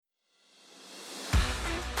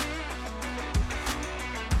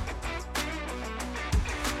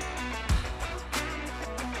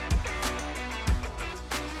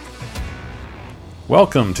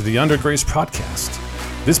Welcome to the Under Grace Podcast.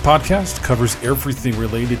 This podcast covers everything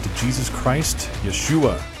related to Jesus Christ,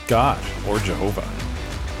 Yeshua, God, or Jehovah.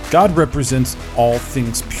 God represents all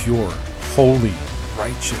things pure, holy,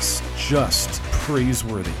 righteous, just,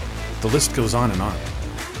 praiseworthy. The list goes on and on.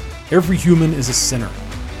 Every human is a sinner.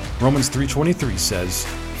 Romans 3:23 says,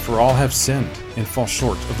 "For all have sinned and fall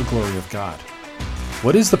short of the glory of God."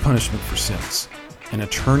 What is the punishment for sins? An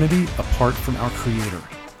eternity apart from our Creator,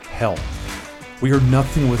 hell. We are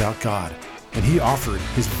nothing without God, and He offered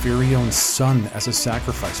His very own Son as a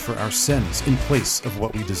sacrifice for our sins in place of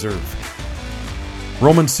what we deserve.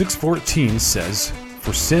 Romans 6:14 says,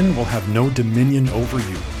 "For sin will have no dominion over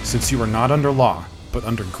you, since you are not under law, but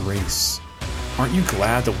under grace." Aren't you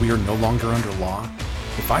glad that we are no longer under law?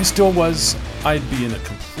 If I still was, I'd be in a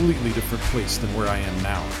completely different place than where I am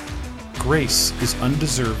now. Grace is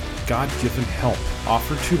undeserved, God-given help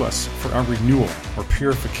offered to us for our renewal or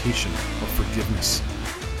purification or forgiveness.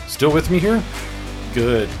 Still with me here?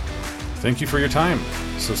 Good. Thank you for your time.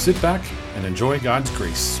 So sit back and enjoy God's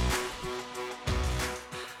grace.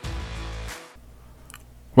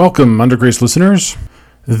 Welcome, Under Grace listeners.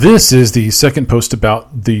 This is the second post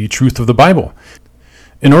about the truth of the Bible.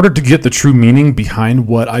 In order to get the true meaning behind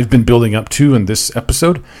what I've been building up to in this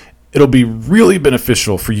episode, it'll be really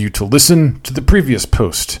beneficial for you to listen to the previous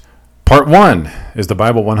post. Part 1, is the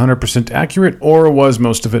Bible 100% accurate, or was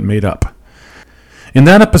most of it made up? In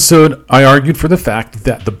that episode, I argued for the fact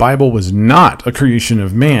that the Bible was not a creation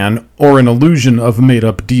of man or an illusion of a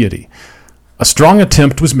made-up deity. A strong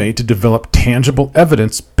attempt was made to develop tangible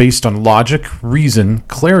evidence based on logic, reason,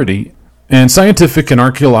 clarity, and scientific and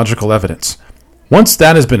archaeological evidence. Once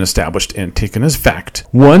that has been established and taken as fact,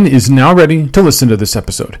 one is now ready to listen to this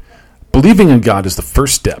episode. Believing in God is the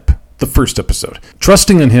first step, the first episode.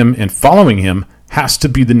 Trusting in Him and following Him has to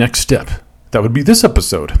be the next step. That would be this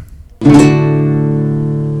episode.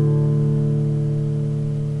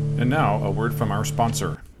 And now, a word from our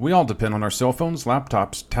sponsor. We all depend on our cell phones,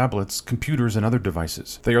 laptops, tablets, computers, and other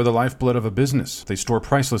devices. They are the lifeblood of a business. They store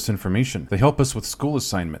priceless information. They help us with school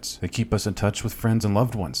assignments. They keep us in touch with friends and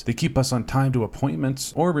loved ones. They keep us on time to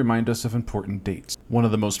appointments or remind us of important dates. One of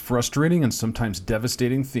the most frustrating and sometimes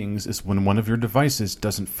devastating things is when one of your devices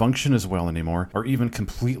doesn't function as well anymore or even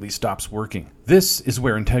completely stops working. This is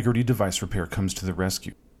where Integrity Device Repair comes to the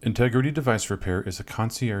rescue. Integrity Device Repair is a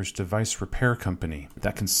concierge device repair company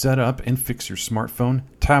that can set up and fix your smartphone,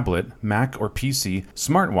 tablet, Mac or PC,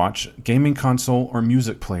 smartwatch, gaming console, or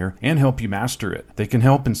music player, and help you master it. They can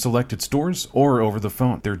help in selected stores or over the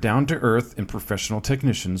phone. They're down-to-earth, and professional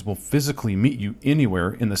technicians will physically meet you anywhere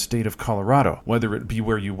in the state of Colorado, whether it be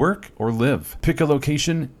where you work or live. Pick a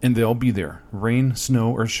location, and they'll be there, rain, snow,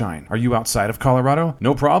 or shine. Are you outside of Colorado?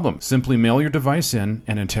 No problem. Simply mail your device in,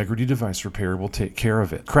 and Integrity Device Repair will take care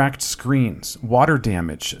of it. Cracked screens, water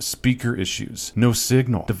damage, speaker issues, no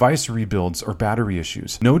signal, device rebuilds, or battery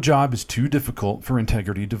issues. No job is too difficult for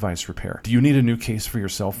Integrity Device Repair. Do you need a new case for your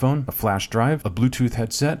cell phone, a flash drive, a Bluetooth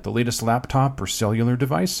headset, the latest laptop or cellular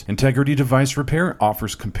device? Integrity Device Repair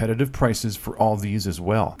offers competitive prices for all these as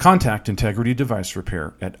well. Contact Integrity Device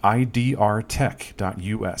Repair at idrtech.us.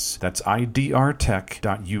 That's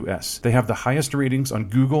idrtech.us. They have the highest ratings on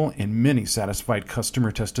Google and many satisfied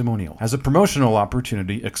customer testimonials. As a promotional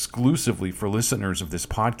opportunity, exclusively for listeners of this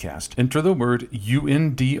podcast, enter the word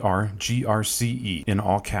UNDRGRCE in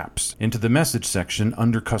all caps into the message section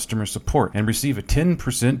under customer support and receive a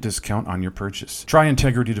 10% discount on your purchase. Try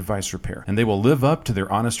Integrity Device Repair, and they will live up to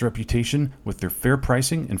their honest reputation with their fair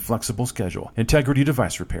pricing and flexible schedule. Integrity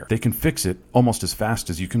Device Repair. They can fix it almost as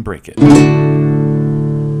fast as you can break it.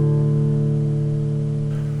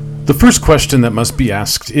 The first question that must be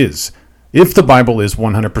asked is, if the Bible is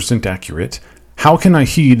 100% accurate, how can I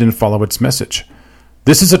heed and follow its message?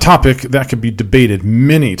 This is a topic that could be debated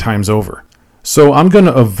many times over. So I'm going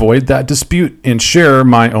to avoid that dispute and share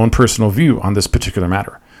my own personal view on this particular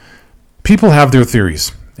matter. People have their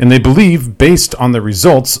theories, and they believe based on the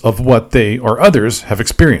results of what they or others have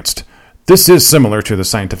experienced. This is similar to the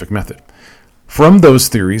scientific method. From those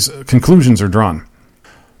theories, conclusions are drawn.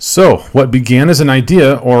 So, what began as an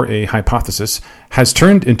idea or a hypothesis has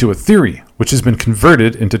turned into a theory, which has been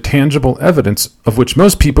converted into tangible evidence of which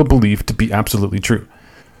most people believe to be absolutely true.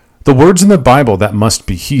 The words in the Bible that must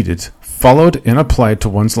be heeded, followed, and applied to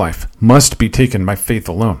one's life must be taken by faith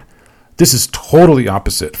alone. This is totally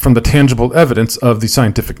opposite from the tangible evidence of the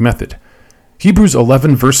scientific method. Hebrews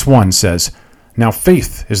 11 verse 1 says, "Now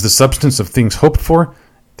faith is the substance of things hoped for,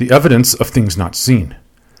 the evidence of things not seen."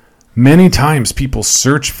 Many times people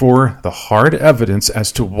search for the hard evidence as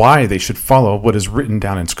to why they should follow what is written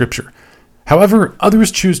down in Scripture. However, others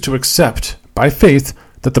choose to accept, by faith,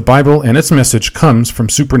 that the Bible and its message comes from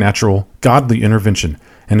supernatural, godly intervention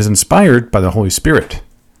and is inspired by the Holy Spirit.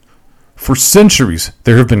 For centuries,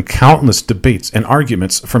 there have been countless debates and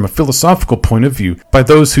arguments from a philosophical point of view by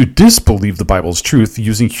those who disbelieve the Bible's truth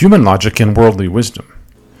using human logic and worldly wisdom.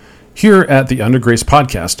 Here at the Under Grace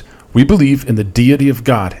Podcast, we believe in the deity of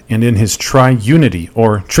God and in his triunity,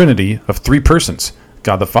 or Trinity, of three persons: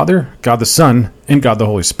 God the Father, God the Son, and God the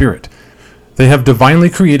Holy Spirit. They have divinely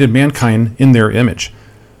created mankind in their image.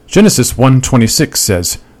 Genesis 1:26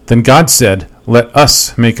 says, "Then God said, 'Let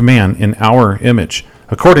us make man in our image,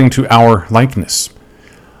 according to our likeness.'"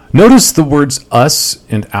 Notice the words us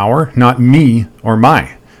and our, not me or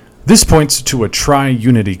my. This points to a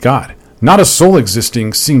triunity God, not a sole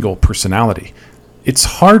existing single personality.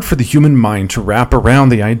 It's hard for the human mind to wrap around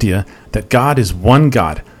the idea that God is one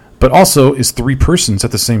God, but also is three persons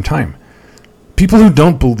at the same time. People who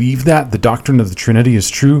don't believe that the doctrine of the Trinity is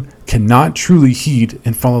true cannot truly heed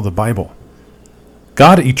and follow the Bible.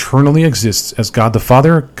 God eternally exists as God the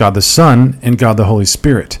Father, God the Son, and God the Holy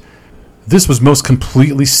Spirit. This was most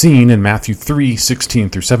completely seen in Matthew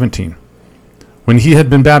 3:16-17. When he had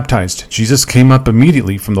been baptized, Jesus came up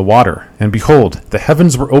immediately from the water, and behold, the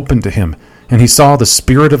heavens were opened to him, and he saw the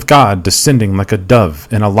Spirit of God descending like a dove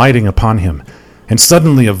and alighting upon him. And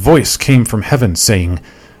suddenly a voice came from heaven, saying,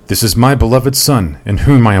 "This is my beloved Son, in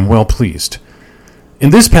whom I am well pleased." In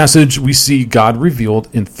this passage, we see God revealed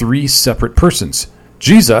in three separate persons: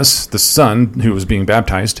 Jesus, the Son, who was being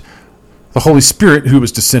baptized; the Holy Spirit, who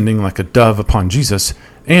was descending like a dove upon Jesus;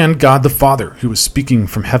 and God the Father, who was speaking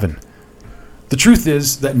from heaven. The truth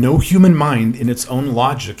is that no human mind in its own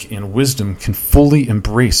logic and wisdom can fully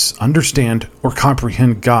embrace, understand, or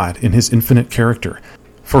comprehend God in his infinite character,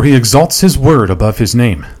 for he exalts his word above his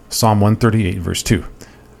name. Psalm 138, verse 2.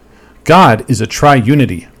 God is a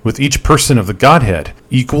triunity, with each person of the Godhead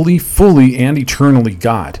equally, fully, and eternally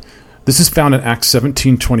God. This is found in Acts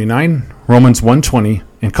 17:29, Romans 1:20,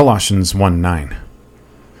 and Colossians 1:9.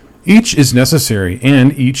 Each is necessary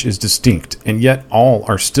and each is distinct, and yet all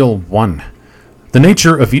are still one. The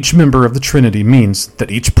nature of each member of the Trinity means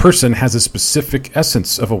that each person has a specific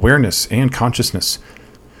essence of awareness and consciousness.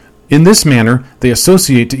 In this manner, they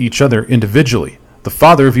associate to each other individually. The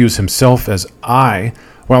Father views himself as I,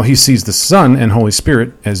 while he sees the Son and Holy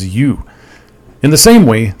Spirit as you. In the same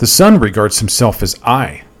way, the Son regards himself as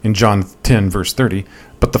I, in John 10, verse 30,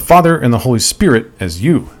 but the Father and the Holy Spirit as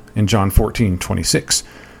you, in John 14:26.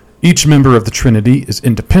 Each member of the Trinity is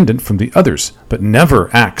independent from the others, but never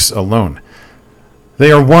acts alone.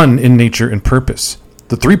 They are one in nature and purpose.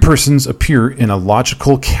 The three persons appear in a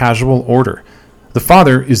logical, causal order. The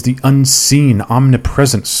Father is the unseen,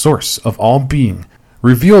 omnipresent source of all being,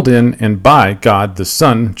 revealed in and by God the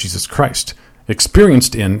Son, Jesus Christ,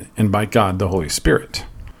 experienced in and by God the Holy Spirit.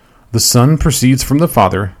 The Son proceeds from the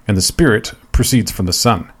Father, and the Spirit proceeds from the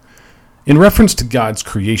Son. In reference to God's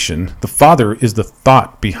creation, the Father is the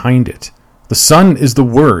thought behind it. The Son is the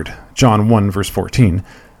Word, John 1, verse 14,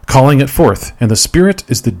 calling it forth, and the Spirit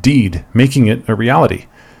is the deed, making it a reality.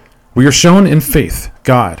 We are shown in faith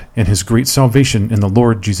God and his great salvation in the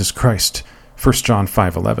Lord Jesus Christ, 1 John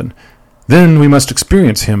 5:11. Then we must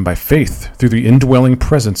experience him by faith through the indwelling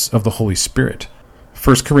presence of the Holy Spirit,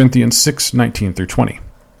 1 Corinthians 6:19-20.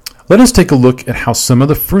 Let us take a look at how some of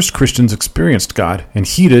the first Christians experienced God and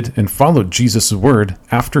heeded and followed Jesus' word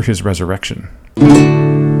after his resurrection.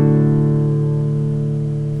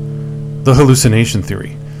 The hallucination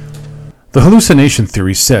theory. The hallucination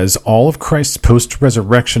theory says all of Christ's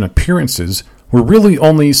post-resurrection appearances were really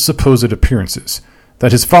only supposed appearances,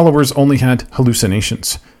 that his followers only had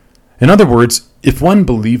hallucinations. In other words, if one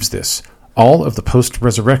believes this, all of the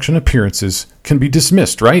post-resurrection appearances can be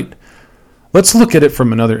dismissed, right? Let's look at it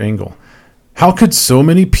from another angle. How could so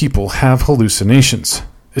many people have hallucinations,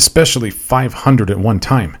 especially 500 at one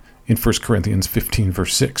time, in 1 Corinthians 15,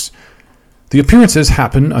 verse 6? The appearances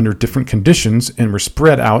happen under different conditions and were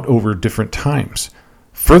spread out over different times.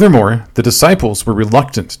 Furthermore, the disciples were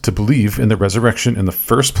reluctant to believe in the resurrection in the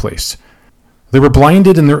first place. They were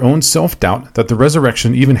blinded in their own self-doubt that the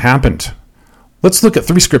resurrection even happened. Let's look at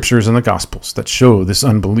three scriptures in the Gospels that show this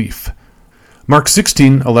unbelief. Mark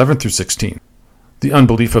 16:11-16. The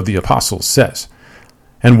unbelief of the apostles says,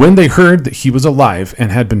 "And when they heard that he was alive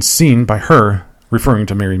and had been seen by her," referring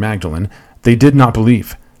to Mary Magdalene, "they did not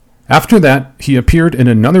believe. After that, he appeared in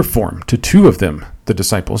another form to two of them, the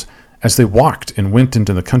disciples, as they walked and went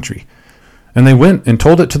into the country. And they went and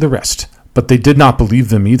told it to the rest, but they did not believe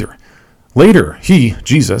them either. Later, he,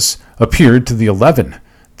 Jesus, appeared to the 11.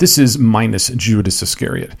 This is minus Judas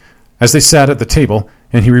Iscariot, as they sat at the table,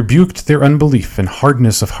 and he rebuked their unbelief and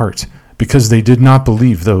hardness of heart, because they did not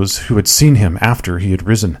believe those who had seen him after he had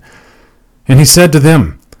risen. And he said to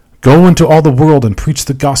them, "Go into all the world and preach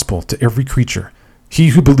the gospel to every creature. He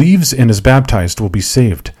who believes and is baptized will be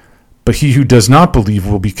saved, but he who does not believe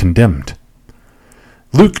will be condemned."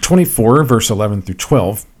 Luke 24, verse 11 through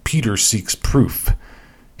 12, Peter seeks proof.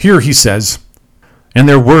 Here he says, "And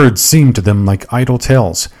their words seemed to them like idle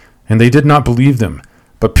tales, and they did not believe them.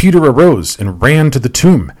 But Peter arose and ran to the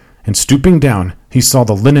tomb, and stooping down, he saw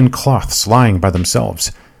the linen cloths lying by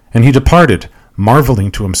themselves. And he departed,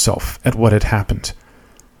 marveling to himself at what had happened."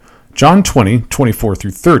 John 20, 24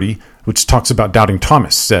 through 30, which talks about doubting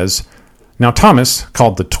Thomas, says, "Now Thomas,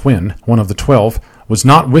 called the twin, one of the 12, was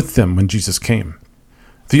not with them when Jesus came.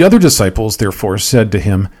 The other disciples therefore said to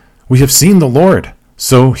him, 'We have seen the Lord.'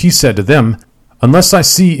 So he said to them, 'Unless I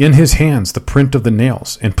see in his hands the print of the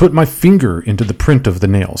nails, and put my finger into the print of the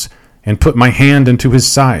nails, and put my hand into his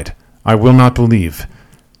side, I will not believe.'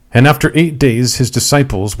 And after 8 days his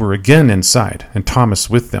disciples were again inside, and Thomas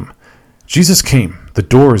with them. Jesus came, the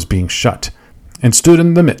doors being shut, and stood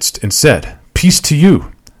in the midst, and said, 'Peace to you.'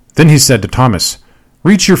 Then he said to Thomas,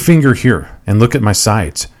 'Reach your finger here, and look at my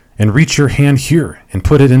sides, and reach your hand here, and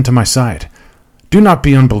put it into my side. Do not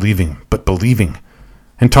be unbelieving, but believing.'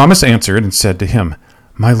 And Thomas answered and said to him,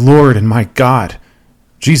 'My Lord and my God.'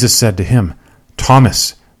 Jesus said to him,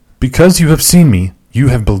 'Thomas, because you have seen me, you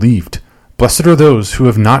have believed. Blessed are those who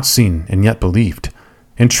have not seen and yet believed.'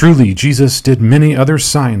 And truly Jesus did many other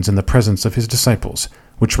signs in the presence of his disciples,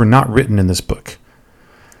 which were not written in this book."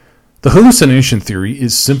 The hallucination theory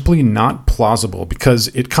is simply not plausible because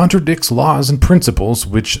it contradicts laws and principles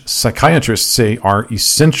which psychiatrists say are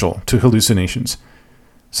essential to hallucinations.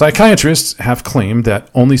 Psychiatrists have claimed that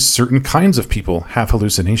only certain kinds of people have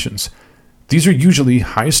hallucinations. These are usually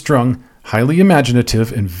high-strung, highly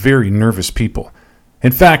imaginative, and very nervous people.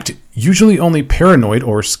 In fact, usually only paranoid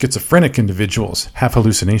or schizophrenic individuals have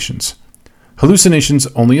hallucinations. Hallucinations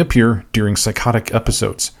only appear during psychotic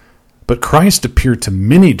episodes. But Christ appeared to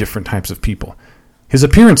many different types of people. His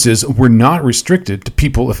appearances were not restricted to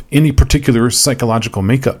people of any particular psychological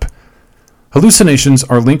makeup. Hallucinations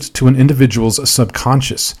are linked to an individual's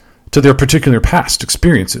subconscious, to their particular past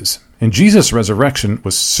experiences, and Jesus' resurrection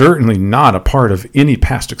was certainly not a part of any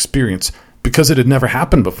past experience because it had never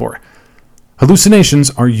happened before. Hallucinations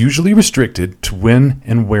are usually restricted to when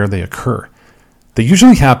and where they occur. They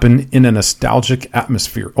usually happen in a nostalgic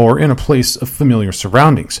atmosphere or in a place of familiar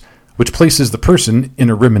surroundings, which places the person in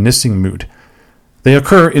a reminiscing mood. They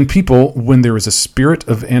occur in people when there is a spirit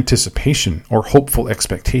of anticipation or hopeful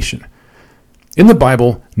expectation. In the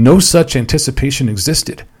Bible, no such anticipation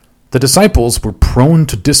existed. The disciples were prone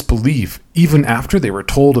to disbelieve even after they were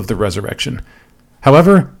told of the resurrection.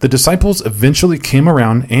 However, the disciples eventually came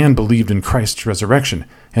around and believed in Christ's resurrection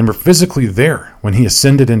and were physically there when he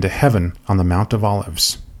ascended into heaven on the Mount of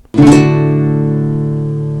Olives.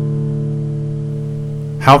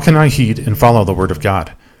 How can I heed and follow the Word of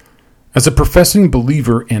God? As a professing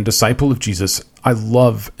believer and disciple of Jesus, I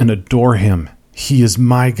love and adore him. He is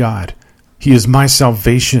my God. He is my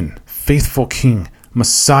salvation, faithful King,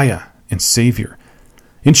 Messiah, and Savior.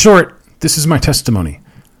 In short, this is my testimony.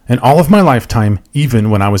 In all of my lifetime, even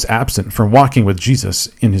when I was absent from walking with Jesus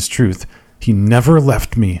in his truth, he never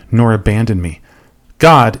left me nor abandoned me.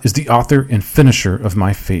 God is the author and finisher of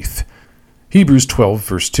my faith. Hebrews 12,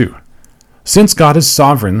 verse 2. Since God is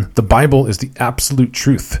sovereign, the Bible is the absolute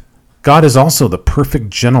truth. God is also the perfect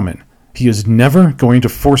gentleman. He is never going to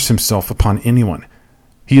force himself upon anyone.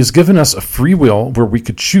 He has given us a free will where we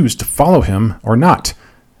could choose to follow him or not.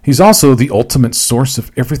 He's also the ultimate source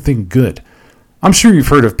of everything good. I'm sure you've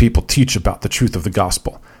heard of people teach about the truth of the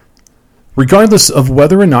gospel. Regardless of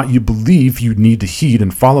whether or not you believe you need to heed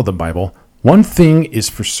and follow the Bible, one thing is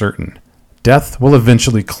for certain. Death will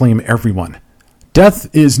eventually claim everyone. Death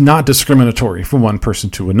is not discriminatory from one person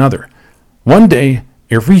to another. One day,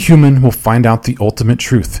 every human will find out the ultimate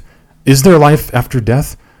truth. Is there life after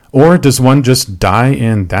death? Or does one just die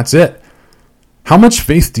and that's it? How much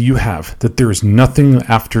faith do you have that there is nothing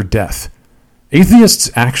after death?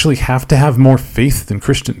 Atheists actually have to have more faith than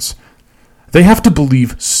Christians. They have to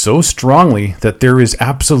believe so strongly that there is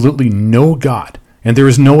absolutely no God and there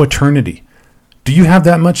is no eternity. Do you have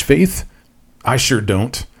that much faith? I sure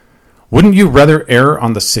don't. Wouldn't you rather err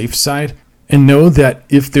on the safe side and know that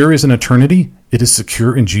if there is an eternity, it is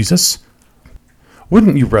secure in Jesus?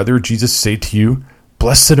 Wouldn't you rather Jesus say to you,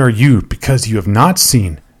 "Blessed are you because you have not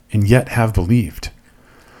seen and yet have believed"?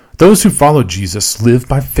 Those who follow Jesus live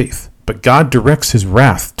by faith, but God directs his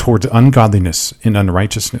wrath towards ungodliness and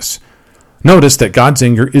unrighteousness. Notice that God's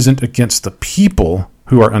anger isn't against the people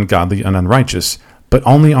who are ungodly and unrighteous, but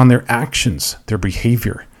only on their actions, their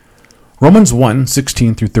behavior. Romans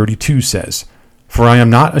 1:16-32 says, "For I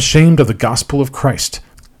am not ashamed of the gospel of Christ,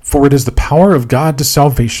 for it is the power of God to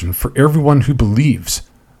salvation for everyone who believes,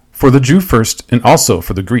 for the Jew first and also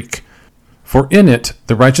for the Greek. For in it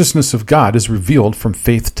the righteousness of God is revealed from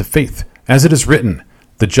faith to faith, as it is written,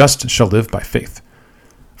 the just shall live by faith.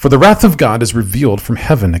 For the wrath of God is revealed from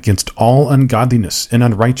heaven against all ungodliness and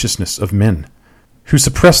unrighteousness of men, who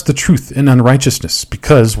suppress the truth in unrighteousness,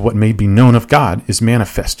 because what may be known of God is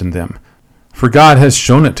manifest in them. For God has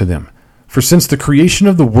shown it to them. For since the creation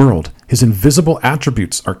of the world, his invisible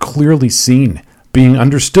attributes are clearly seen, being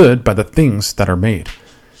understood by the things that are made,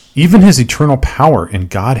 even his eternal power and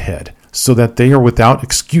Godhead, so that they are without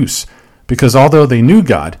excuse, because although they knew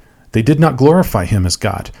God, they did not glorify him as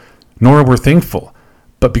God, nor were thankful,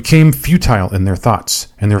 but became futile in their thoughts,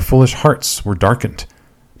 and their foolish hearts were darkened.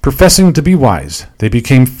 Professing to be wise, they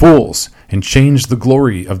became fools, and changed the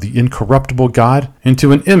glory of the incorruptible God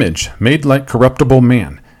into an image made like corruptible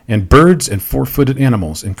man, and birds and four-footed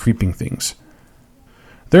animals and creeping things.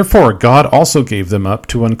 Therefore God also gave them up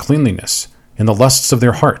to uncleanliness, in the lusts of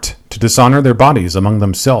their heart, to dishonor their bodies among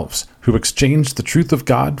themselves, who exchanged the truth of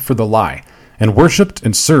God for the lie, and worshipped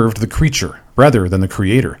and served the creature rather than the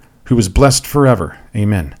Creator, who is blessed forever.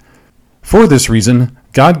 Amen. For this reason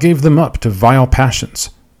God gave them up to vile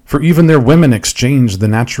passions, for even their women exchanged the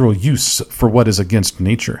natural use for what is against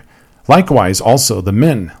nature. Likewise also the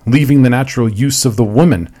men, leaving the natural use of the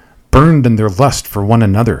women, burned in their lust for one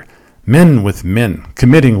another, men with men,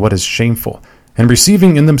 committing what is shameful, and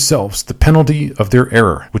receiving in themselves the penalty of their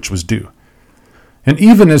error which was due. And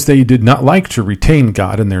even as they did not like to retain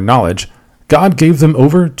God in their knowledge, God gave them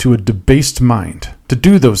over to a debased mind, to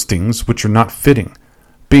do those things which are not fitting,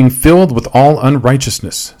 being filled with all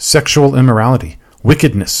unrighteousness, sexual immorality,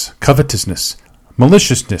 wickedness, covetousness,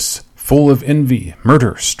 maliciousness, full of envy,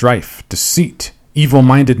 murder, strife, deceit,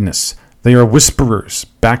 evil-mindedness. They are whisperers,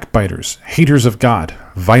 backbiters, haters of God,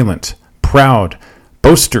 violent, proud,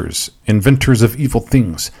 boasters, inventors of evil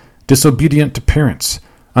things, disobedient to parents,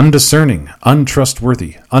 undiscerning,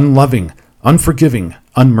 untrustworthy, unloving, unforgiving,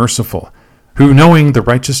 unmerciful, who, knowing the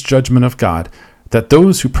righteous judgment of God, that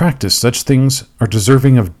those who practice such things are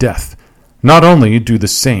deserving of death, not only do the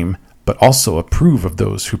same, but also approve of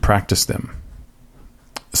those who practice them.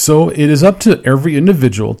 So it is up to every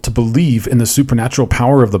individual to believe in the supernatural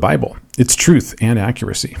power of the Bible, its truth and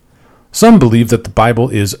accuracy. Some believe that the Bible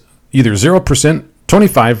is either 0%,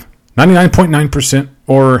 25%, 99.9%,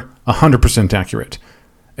 or 100% accurate.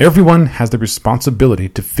 Everyone has the responsibility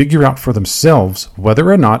to figure out for themselves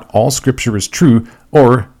whether or not all Scripture is true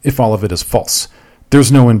or if all of it is false.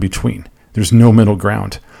 There's no in between. There's no middle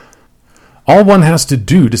ground. All one has to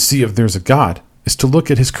do to see if there's a God is to look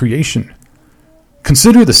at his creation.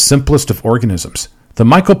 Consider the simplest of organisms, the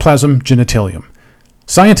Mycoplasma genitalium.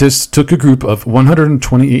 Scientists took a group of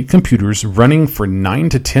 128 computers running for 9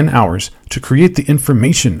 to 10 hours to create the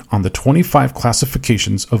information on the 25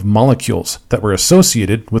 classifications of molecules that were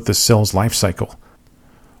associated with the cell's life cycle.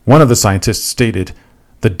 One of the scientists stated,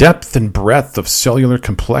 "The depth and breadth of cellular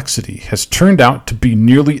complexity has turned out to be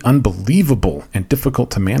nearly unbelievable and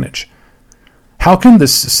difficult to manage. How can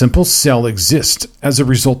this simple cell exist as a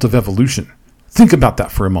result of evolution?" Think about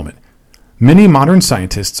that for a moment. Many modern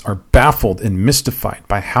scientists are baffled and mystified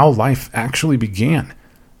by how life actually began.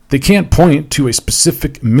 They can't point to a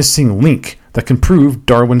specific missing link that can prove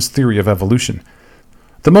Darwin's theory of evolution.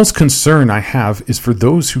 The most concern I have is for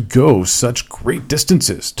those who go such great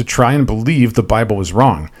distances to try and believe the Bible is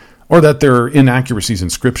wrong, or that there are inaccuracies in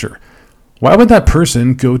Scripture. Why would that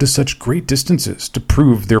person go to such great distances to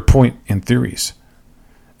prove their point and theories?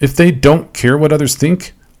 If they don't care what others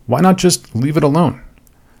think, why not just leave it alone?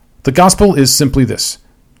 The gospel is simply this: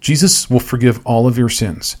 Jesus will forgive all of your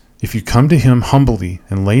sins if you come to him humbly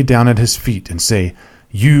and lay down at his feet and say,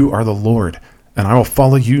 "You are the Lord, and I will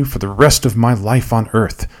follow you for the rest of my life on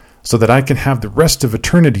earth, so that I can have the rest of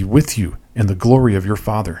eternity with you in the glory of your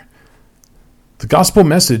Father." The gospel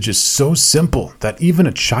message is so simple that even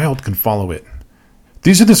a child can follow it.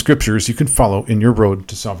 These are the scriptures you can follow in your road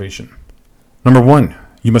to salvation. Number 1,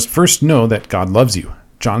 you must first know that God loves you.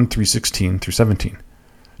 John 3:16-17.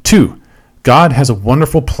 2, God has a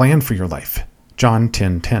wonderful plan for your life. John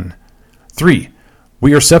 10:10. 3,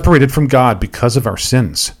 we are separated from God because of our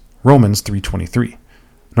sins. Romans 3:23.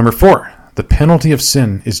 Number 4, the penalty of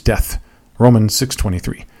sin is death. Romans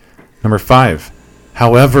 6:23. Number 5,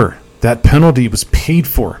 however, that penalty was paid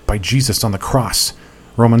for by Jesus on the cross.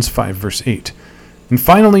 Romans 5 verse 8. And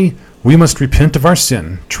finally, we must repent of our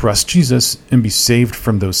sin, trust Jesus, and be saved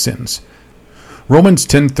from those sins. Romans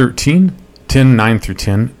 10:13,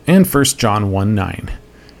 10:9-10, and 1 John 1:9.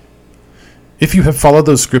 If you have followed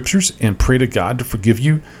those scriptures and pray to God to forgive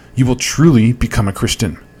you, you will truly become a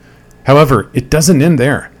Christian. However, it doesn't end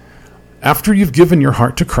there. After you've given your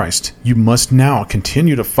heart to Christ, you must now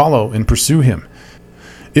continue to follow and pursue Him.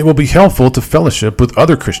 It will be helpful to fellowship with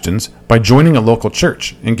other Christians by joining a local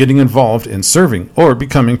church and getting involved in serving or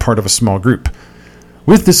becoming part of a small group.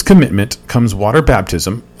 With this commitment comes water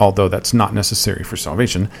baptism, although that's not necessary for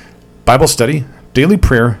salvation, Bible study, daily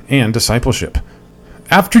prayer, and discipleship.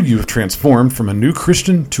 After you have transformed from a new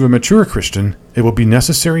Christian to a mature Christian, it will be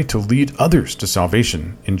necessary to lead others to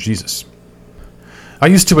salvation in Jesus. I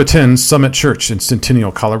used to attend Summit Church in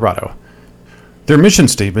Centennial, Colorado. Their mission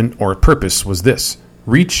statement or purpose was this: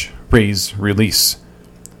 reach, raise, release.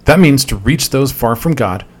 That means to reach those far from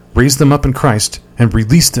God, raise them up in Christ, and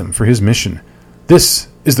release them for His mission. This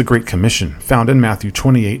is the Great Commission, found in Matthew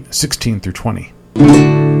 28:16-20.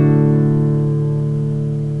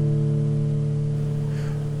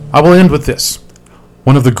 I will end with this.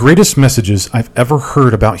 One of the greatest messages I've ever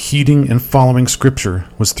heard about heeding and following Scripture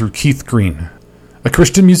was through Keith Green, a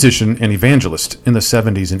Christian musician and evangelist in the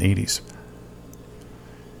 70s and 80s.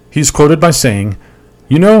 He's quoted by saying,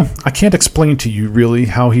 "You know, I can't explain to you really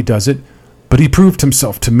how he does it, but he proved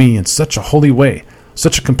himself to me in such a holy way,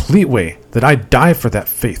 such a complete way, that I'd die for that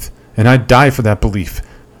faith, and I'd die for that belief,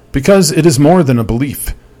 because it is more than a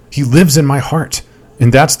belief. He lives in my heart,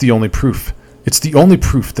 and that's the only proof. It's the only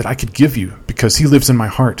proof that I could give you, because He lives in my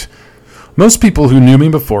heart." Most people who knew me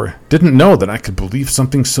before didn't know that I could believe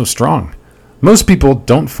something so strong. Most people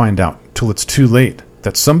don't find out till it's too late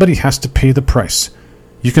that somebody has to pay the price.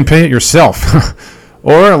 You can pay it yourself,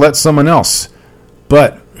 or let someone else.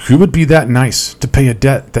 But who would be that nice to pay a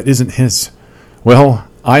debt that isn't his? Well,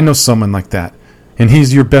 I know someone like that, and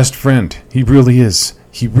he's your best friend. He really is.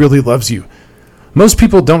 He really loves you. Most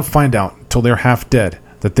people don't find out till they're half dead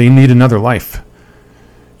that they need another life.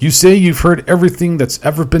 You say you've heard everything that's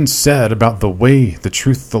ever been said about the way, the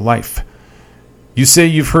truth, the life. You say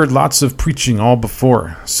you've heard lots of preaching all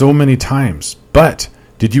before, so many times, but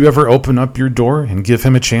did you ever open up your door and give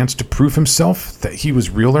Him a chance to prove Himself that He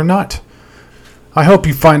was real or not? I hope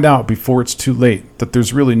you find out before it's too late that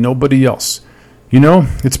there's really nobody else. You know,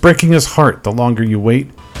 it's breaking His heart the longer you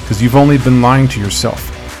wait, because you've only been lying to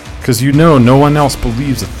yourself. Because you know no one else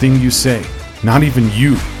believes a thing you say, not even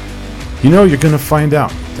you. You know you're going to find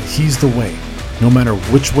out that He's the way, no matter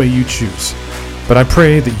which way you choose. But I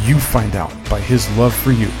pray that you find out by His love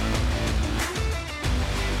for you.